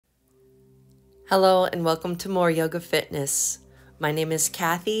Hello and welcome to More Yoga Fitness. My name is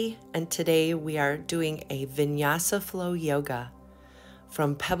Kathy and today we are doing a Vinyasa flow yoga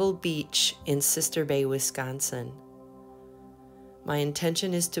from Pebble Beach in Sister Bay, Wisconsin. My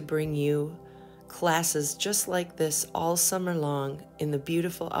intention is to bring you classes just like this all summer long in the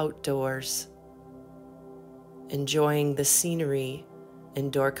beautiful outdoors, enjoying the scenery in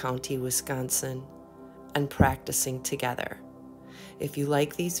Door County, Wisconsin, and practicing together. If you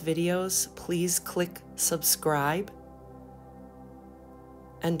like these videos, please click subscribe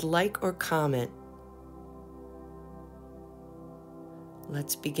and like or comment.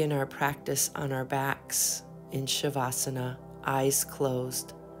 Let's begin our practice on our backs in Shavasana, eyes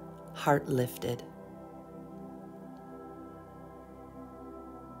closed, heart lifted.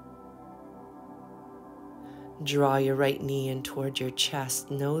 Draw your right knee in toward your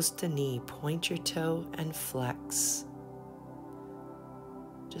chest, nose to knee, point your toe and flex.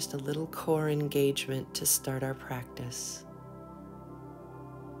 Just a little core engagement to start our practice.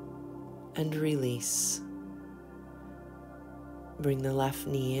 And release. Bring the left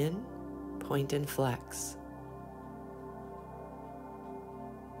knee in, point and flex.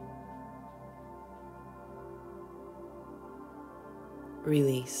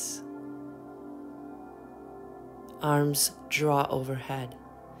 Release. Arms draw overhead.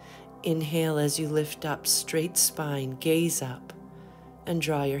 Inhale as you lift up, straight spine, gaze up. And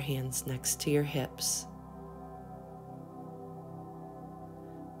draw your hands next to your hips.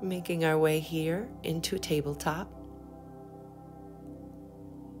 Making our way here into tabletop.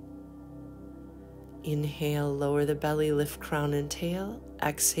 Inhale, lower the belly, lift crown and tail.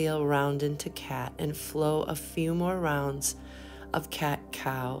 Exhale, round into cat and flow a few more rounds of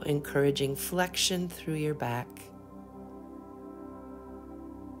cat-cow, encouraging flexion through your back.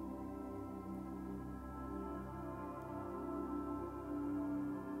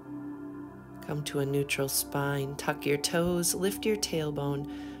 Come to a neutral spine, tuck your toes, lift your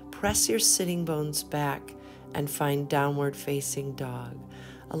tailbone, press your sitting bones back, and find downward facing dog,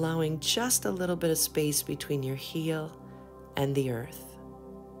 allowing just a little bit of space between your heel and the earth.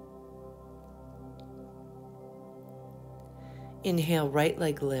 Inhale, right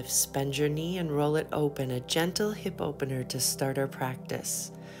leg lifts, bend your knee and roll it open, a gentle hip opener to start our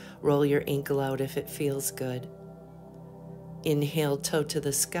practice. Roll your ankle out if it feels good. Inhale, toe to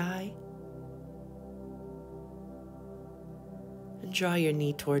the sky. Draw your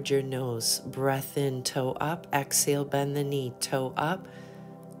knee towards your nose. Breath in, toe up. Exhale, bend the knee, toe up,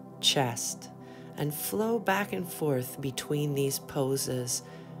 chest. And flow back and forth between these poses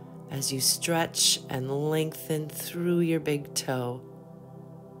as you stretch and lengthen through your big toe.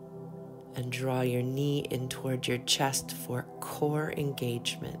 And draw your knee in toward your chest for core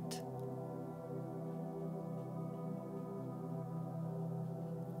engagement.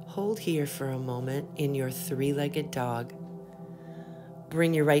 Hold here for a moment in your three-legged dog.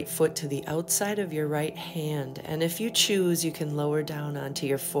 Bring your right foot to the outside of your right hand, and if you choose, you can lower down onto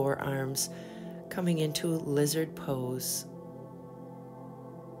your forearms, coming into lizard pose.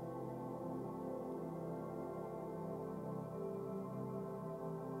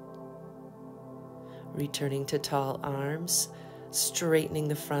 Returning to tall arms, straightening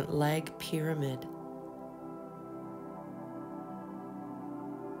the front leg, pyramid.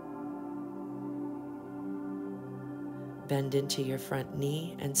 Bend into your front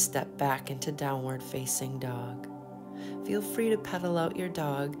knee and step back into downward facing dog. Feel free to pedal out your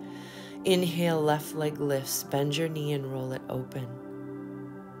dog. Inhale, left leg lifts, bend your knee and roll it open.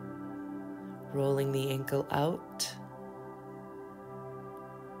 Rolling the ankle out.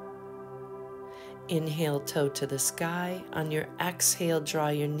 Inhale, toe to the sky. On your exhale, draw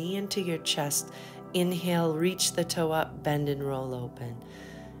your knee into your chest. Inhale, reach the toe up, bend and roll open.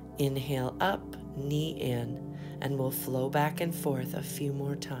 Inhale up, knee in. And we'll flow back and forth a few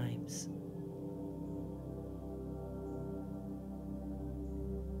more times.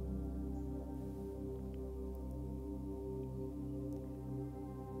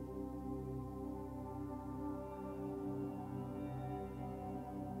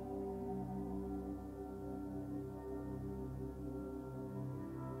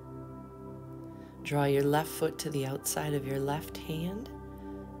 Draw your left foot to the outside of your left hand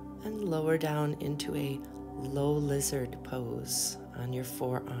and lower down into a low lizard pose on your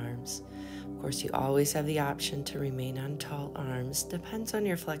forearms. Of course, you always have the option to remain on tall arms. Depends on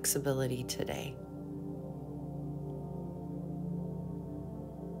your flexibility today.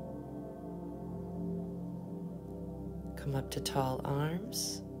 Come up to tall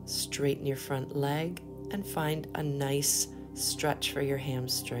arms, straighten your front leg, and find a nice stretch for your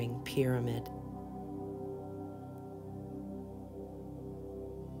hamstring, pyramid.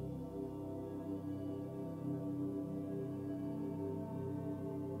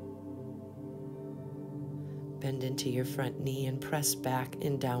 Bend into your front knee and press back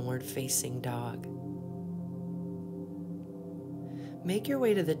in downward facing dog. Make your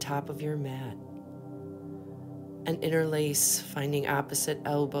way to the top of your mat and interlace, finding opposite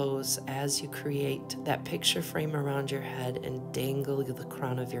elbows as you create that picture frame around your head and dangle the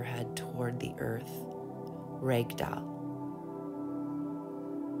crown of your head toward the earth. Ragdoll.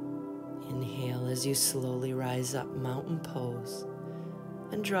 Inhale as you slowly rise up, mountain pose,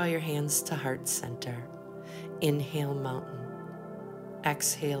 and draw your hands to heart center. Inhale, mountain.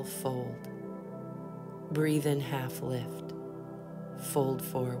 Exhale, fold. Breathe in, half lift. Fold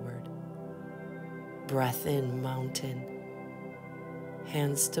forward. Breath in, mountain.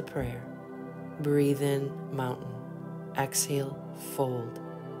 Hands to prayer. Breathe in, mountain. Exhale, fold.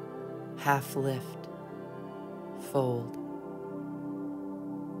 Half lift. Fold.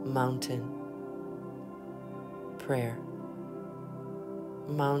 Mountain. Prayer.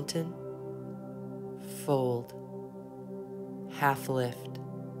 Mountain. Fold. Half lift.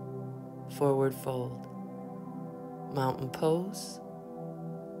 Forward fold. Mountain pose.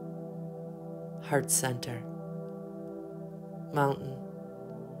 Heart center. Mountain.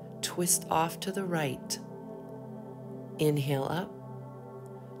 Twist off to the right. Inhale up.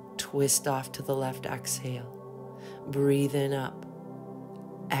 Twist off to the left, exhale. Breathe in up.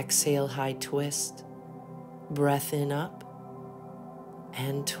 Exhale, high twist. Breath in up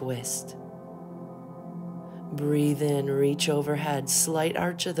and twist. Breathe in, reach overhead, slight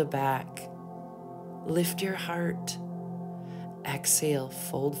arch of the back. Lift your heart. Exhale,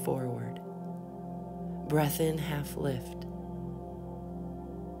 fold forward. Breath in, half lift.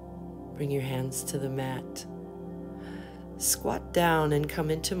 Bring your hands to the mat. Squat down and come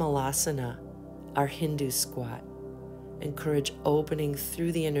into Malasana, our Hindu squat. Encourage opening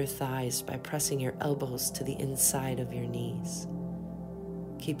through the inner thighs by pressing your elbows to the inside of your knees.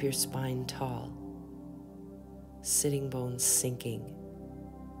 Keep your spine tall. Sitting bones sinking.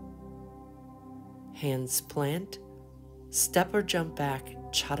 Hands plant. Step or jump back,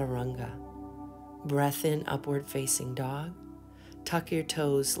 chaturanga. Breath in, upward facing dog. Tuck your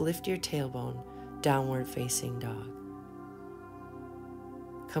toes, lift your tailbone, downward facing dog.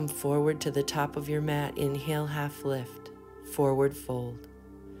 Come forward to the top of your mat. Inhale, half lift. Forward fold.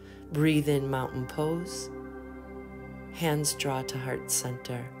 Breathe in, mountain pose. Hands draw to heart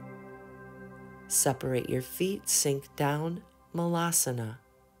center. Separate your feet, sink down, Malasana.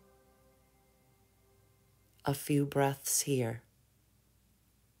 A few breaths here.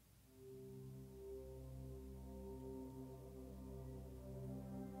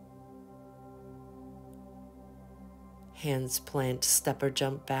 Hands plant, step or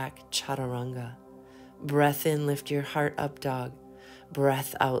jump back, chaturanga. Breath in, lift your heart, up dog.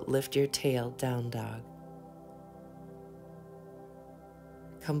 Breath out, lift your tail, down dog.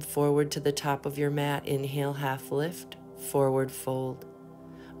 Come forward to the top of your mat. Inhale, half lift, forward fold.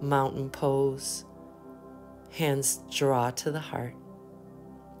 Mountain pose. Hands draw to the heart.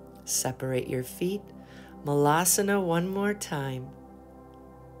 Separate your feet. Malasana one more time.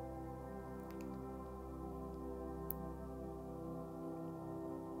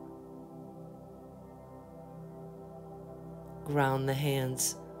 Ground the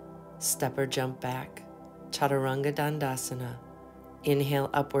hands, step or jump back, chaturanga dandasana. Inhale,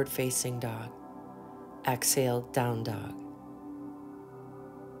 upward facing dog. Exhale, down dog.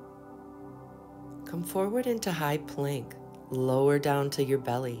 Come forward into high plank, lower down to your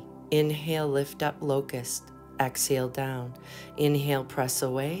belly. Inhale, lift up, locust. Exhale, down. Inhale, press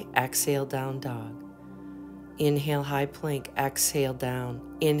away. Exhale, down dog. Inhale, high plank. Exhale,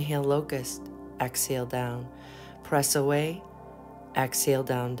 down. Inhale, locust. Exhale, down. Press away. Exhale,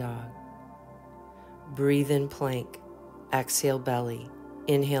 down dog. Breathe in, plank. Exhale, belly.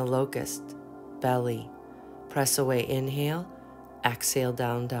 Inhale, locust. Belly. Press away, inhale. Exhale,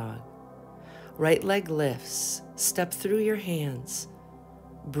 down dog. Right leg lifts. Step through your hands.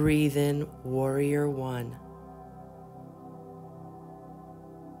 Breathe in, warrior one.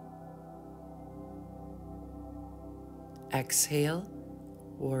 Exhale,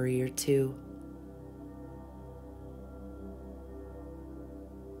 warrior two.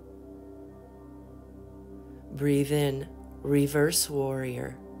 Breathe in, reverse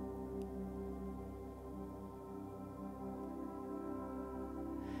warrior.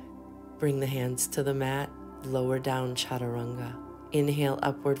 Bring the hands to the mat, lower down chaturanga. Inhale,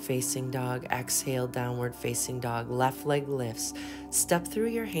 upward facing dog. Exhale, downward facing dog. Left leg lifts. Step through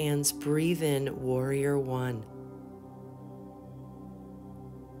your hands, breathe in, warrior one.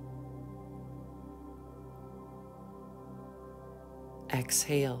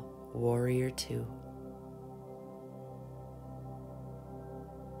 Exhale, warrior two.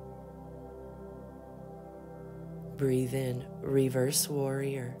 Breathe in, reverse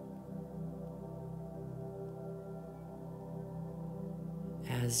warrior.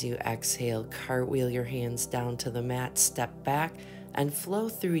 As you exhale, cartwheel your hands down to the mat, step back, and flow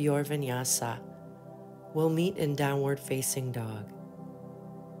through your vinyasa. We'll meet in downward facing dog.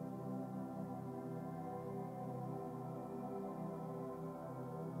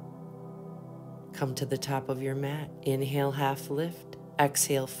 Come to the top of your mat. Inhale, half lift.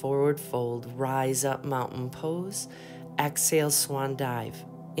 Exhale, forward fold. Rise up, mountain pose. Exhale, swan dive.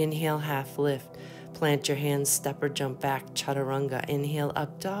 Inhale, half lift. Plant your hands, step or jump back, chaturanga. Inhale,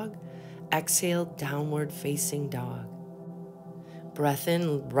 up dog. Exhale, downward facing dog. Breath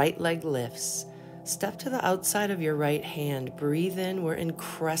in, right leg lifts. Step to the outside of your right hand. Breathe in, we're in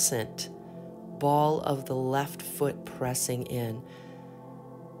crescent. Ball of the left foot pressing in.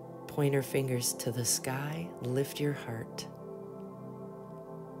 Pointer fingers to the sky, lift your heart.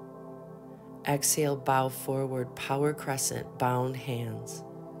 Exhale, bow forward, power crescent, bound hands.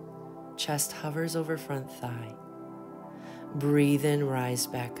 Chest hovers over front thigh. Breathe in, rise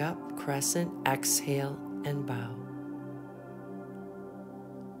back up, crescent, exhale, and bow.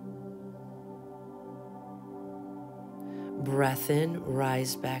 Breath in,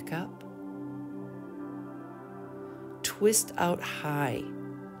 rise back up. Twist out high.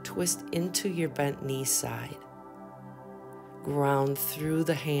 Twist into your bent knee side. Ground through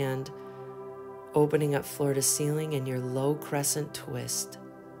the hand, opening up floor to ceiling in your low crescent twist.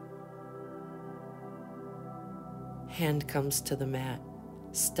 Hand comes to the mat.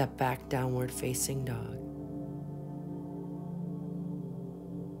 Step back, downward facing dog.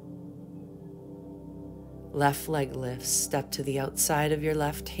 Left leg lifts. Step to the outside of your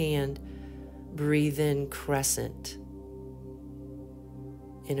left hand. Breathe in, crescent.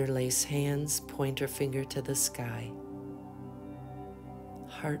 Interlace hands, pointer finger to the sky.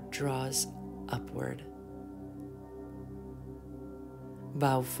 Heart draws upward.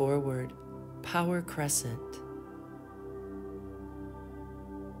 Bow forward, power crescent.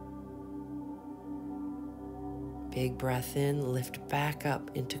 Big breath in, lift back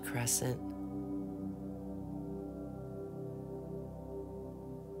up into crescent.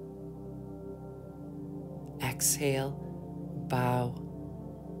 Exhale, bow.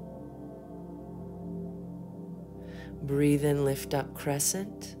 Breathe in, lift up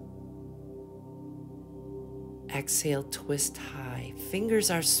crescent. Exhale, twist high. Fingers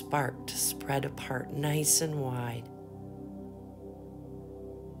are sparked, spread apart, nice and wide.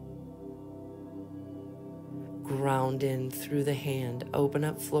 Ground in through the hand. Open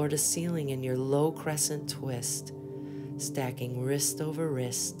up floor to ceiling in your low crescent twist, stacking wrist over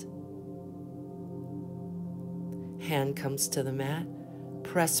wrist. Hand comes to the mat.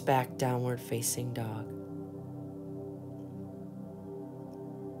 Press back, downward facing dog.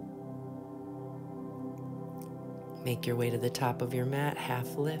 Make your way to the top of your mat,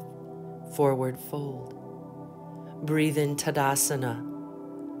 half lift, forward fold. Breathe in, Tadasana.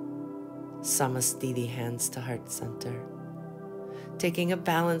 Samastiti, hands to heart center. Taking a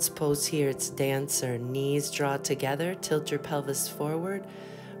balance pose here, it's dancer. Knees draw together, tilt your pelvis forward.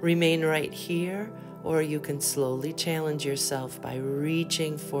 Remain right here, or you can slowly challenge yourself by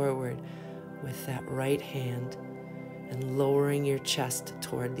reaching forward with that right hand and lowering your chest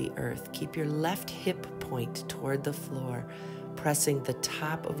toward the earth. Keep your left hip point toward the floor, pressing the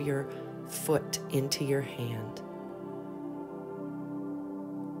top of your foot into your hand.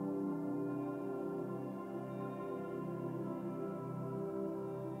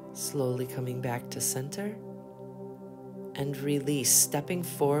 Slowly coming back to center and release, stepping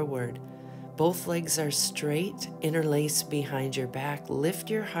forward. Both legs are straight, interlace behind your back, lift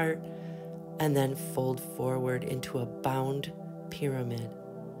your heart, and then fold forward into a bound pyramid.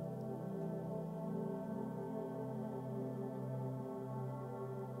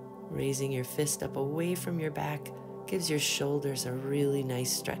 Raising your fist up away from your back gives your shoulders a really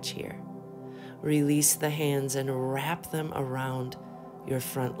nice stretch here. Release the hands and wrap them around your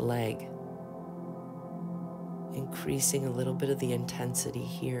front leg, increasing a little bit of the intensity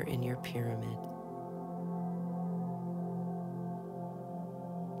here in your pyramid.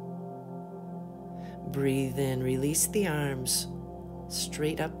 Breathe in, release the arms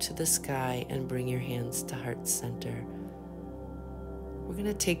straight up to the sky and bring your hands to heart center. We're going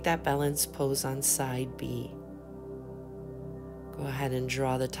to take that balance pose on side B. Go ahead and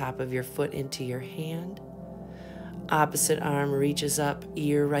draw the top of your foot into your hand. Opposite arm reaches up,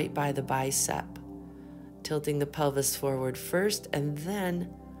 ear right by the bicep. Tilting the pelvis forward first and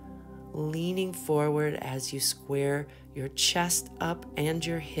then leaning forward as you square your chest up and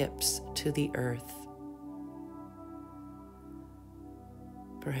your hips to the earth.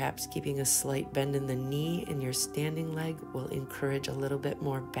 Perhaps keeping a slight bend in the knee in your standing leg will encourage a little bit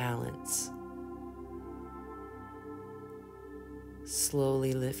more balance.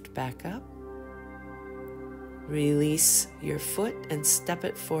 Slowly lift back up. Release your foot and step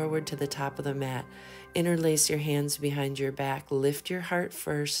it forward to the top of the mat. Interlace your hands behind your back. Lift your heart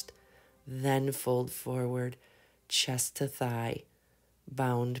first, then fold forward, chest to thigh,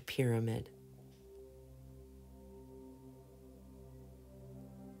 bound pyramid.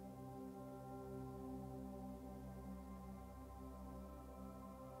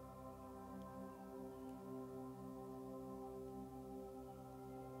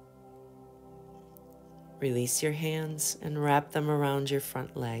 Release your hands and wrap them around your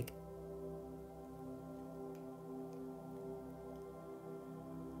front leg.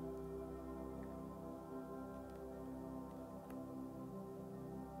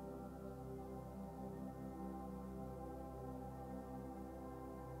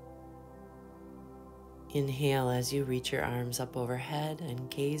 Inhale as you reach your arms up overhead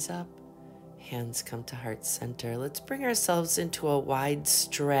and gaze up. Hands come to heart center. Let's bring ourselves into a wide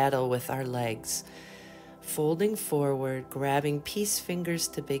straddle with our legs. Folding forward, grabbing peace fingers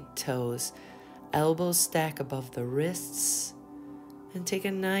to big toes, elbows stack above the wrists, and take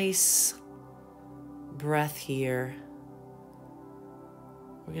a nice breath here.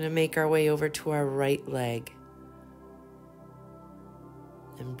 We're going to make our way over to our right leg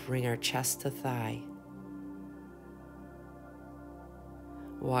and bring our chest to thigh.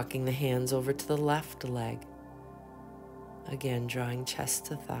 Walking the hands over to the left leg. Again, drawing chest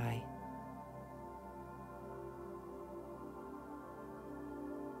to thigh.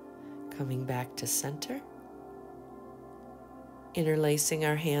 Coming back to center. Interlacing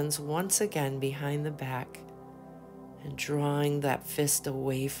our hands once again behind the back and drawing that fist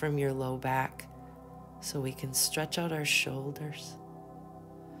away from your low back so we can stretch out our shoulders.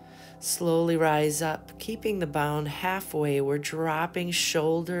 Slowly rise up, keeping the bound halfway. We're dropping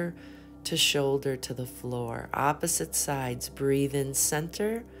shoulder to the floor. Opposite sides, breathe in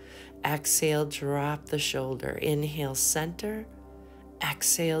center. Exhale, drop the shoulder. Inhale, center.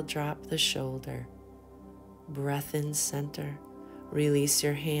 Exhale, drop the shoulder. Breath in center. Release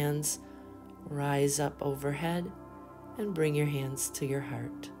your hands. Rise up overhead and bring your hands to your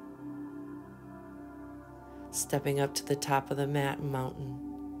heart. Stepping up to the top of the mat, mountain.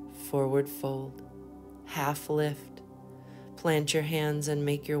 Forward fold, half lift. Plant your hands and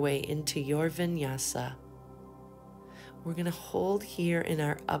make your way into your Vinyasa. We're going to hold here in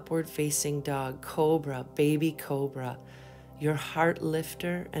our upward facing dog, cobra, baby cobra, your heart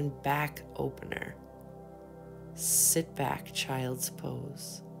lifter and back opener. Sit back, child's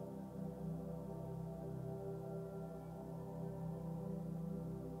pose.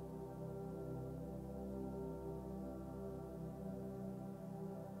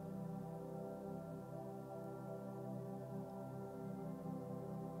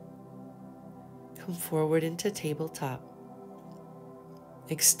 Come forward into tabletop.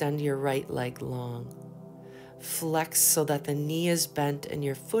 Extend your right leg long. Flex so that the knee is bent and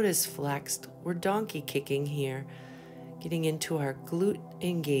your foot is flexed. We're donkey kicking here, getting into our glute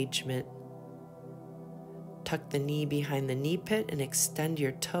engagement. Tuck the knee behind the knee pit and extend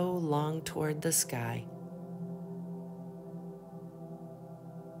your toe long toward the sky.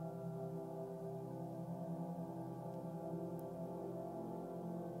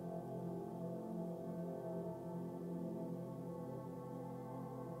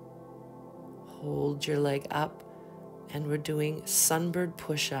 Hold your leg up, and we're doing sunbird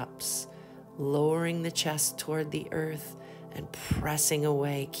push-ups, lowering the chest toward the earth and pressing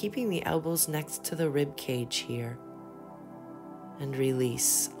away, keeping the elbows next to the rib cage here. And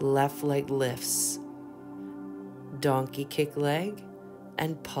release. Left leg lifts. Donkey kick leg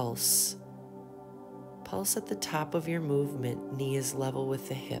and pulse. Pulse at the top of your movement. Knee is level with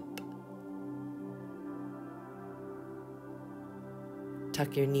the hip.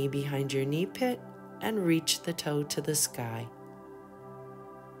 Tuck your knee behind your knee pit and reach the toe to the sky.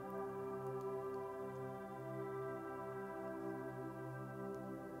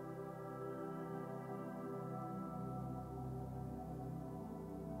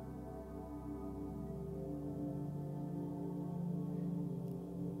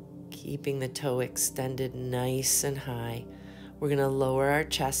 Keeping the toe extended nice and high, we're going to lower our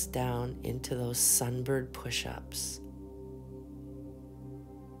chest down into those sunbird push-ups.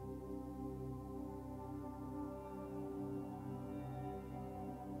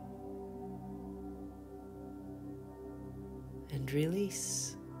 And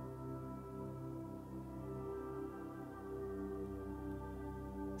release.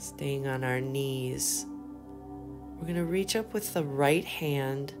 Staying on our knees, We're going to reach up with the right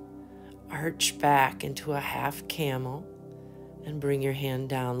hand, arch back into a half camel, and bring your hand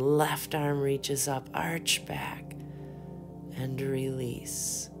down. Left arm reaches up, arch back, and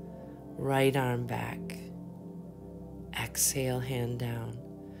release. Right arm back. Exhale, hand down.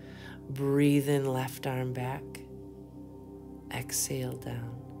 Breathe in, left arm back. Exhale,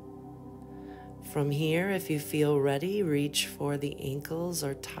 down. From here, if you feel ready, reach for the ankles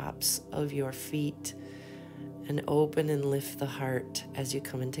or tops of your feet and open and lift the heart as you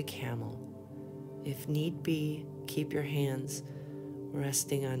come into camel. If need be, keep your hands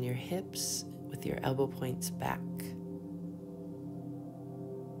resting on your hips with your elbow points back.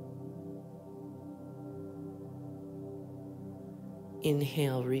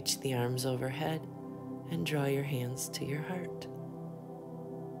 Inhale, reach the arms overhead and draw your hands to your heart.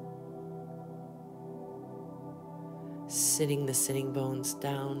 Sitting the sitting bones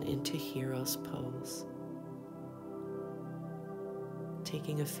down into hero's pose.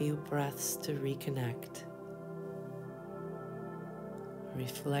 Taking a few breaths to reconnect.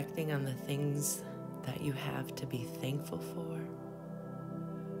 Reflecting on the things that you have to be thankful for.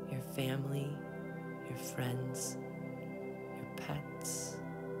 Your family, your friends, your pets,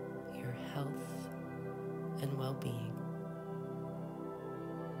 your health and well-being.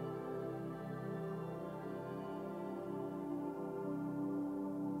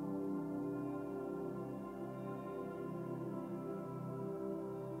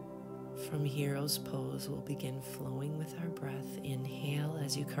 From hero's pose, we'll begin flowing with our breath. Inhale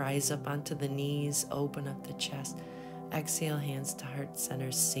as you rise up onto the knees, open up the chest. Exhale, hands to heart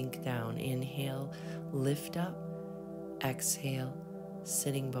center, sink down. Inhale, lift up. Exhale,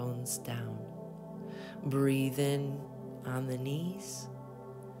 sitting bones down. Breathe in on the knees.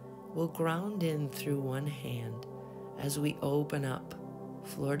 We'll ground in through one hand as we open up,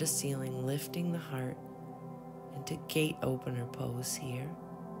 floor to ceiling, lifting the heart into gate opener pose here.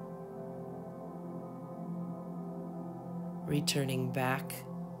 Returning back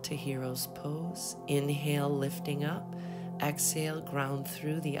to hero's pose. Inhale, lifting up. Exhale, ground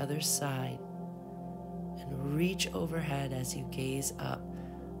through the other side. And reach overhead as you gaze up,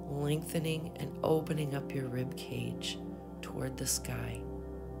 lengthening and opening up your rib cage toward the sky.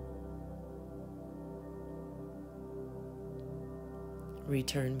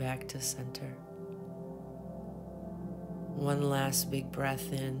 Return back to center. One last big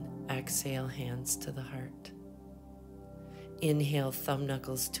breath in. Exhale, hands to the heart. Inhale, thumb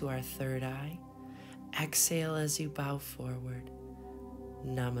knuckles to our third eye. Exhale as you bow forward.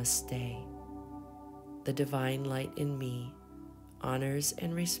 Namaste. The divine light in me honors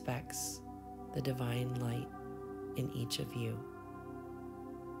and respects the divine light in each of you.